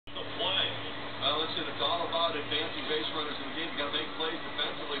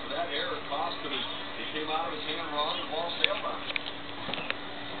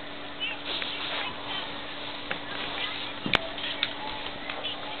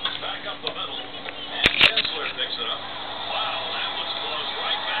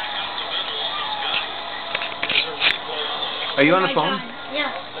Are you on the phone?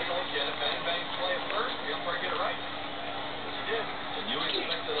 Yeah.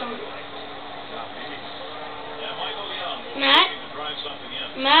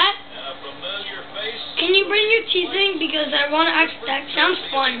 Matt? Can you bring your teasing? Because I want to act. That sounds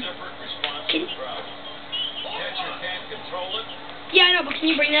fun. Yeah, I know, but can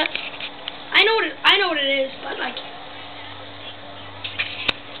you bring that? I know what it is, but like.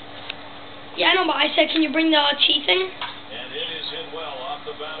 Yeah, I know, but I said, can you bring the teasing? And it is hit well off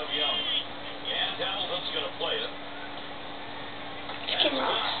the bat of Young. And Hamilton's going to play it. Chicken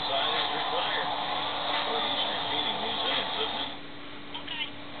rocks.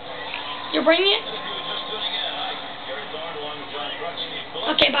 You're bringing it?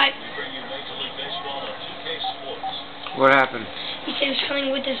 Okay, bye. What happened? He said he's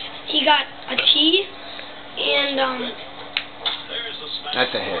coming with us. He got a tea and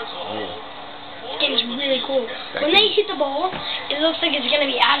That's a hit. This game is really cool. When they hit the ball, it looks like it's gonna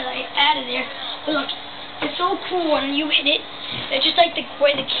be out of there. But look, it's so cool when you hit it. It's just like the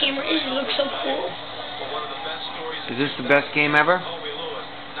way the camera is. It looks so cool. Is this the best game ever?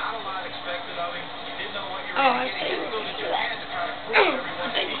 Oh, I thought you were going to hear that. I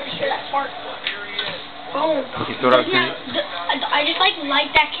thought you were going to hear that fart. Oh. You thought I was gonna... I just like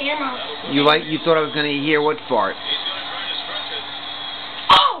that camera. You thought I was gonna hear what fart?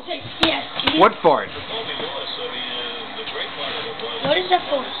 Oh, yes. What fart? What is that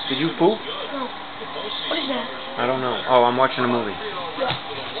for? Did you poop? No. What is that? I don't know. Oh, I'm watching a movie. What?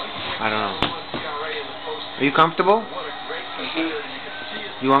 I don't know. Are you comfortable?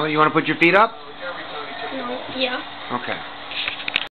 Mm-hmm. You want to put your feet up? No. Yeah. Okay.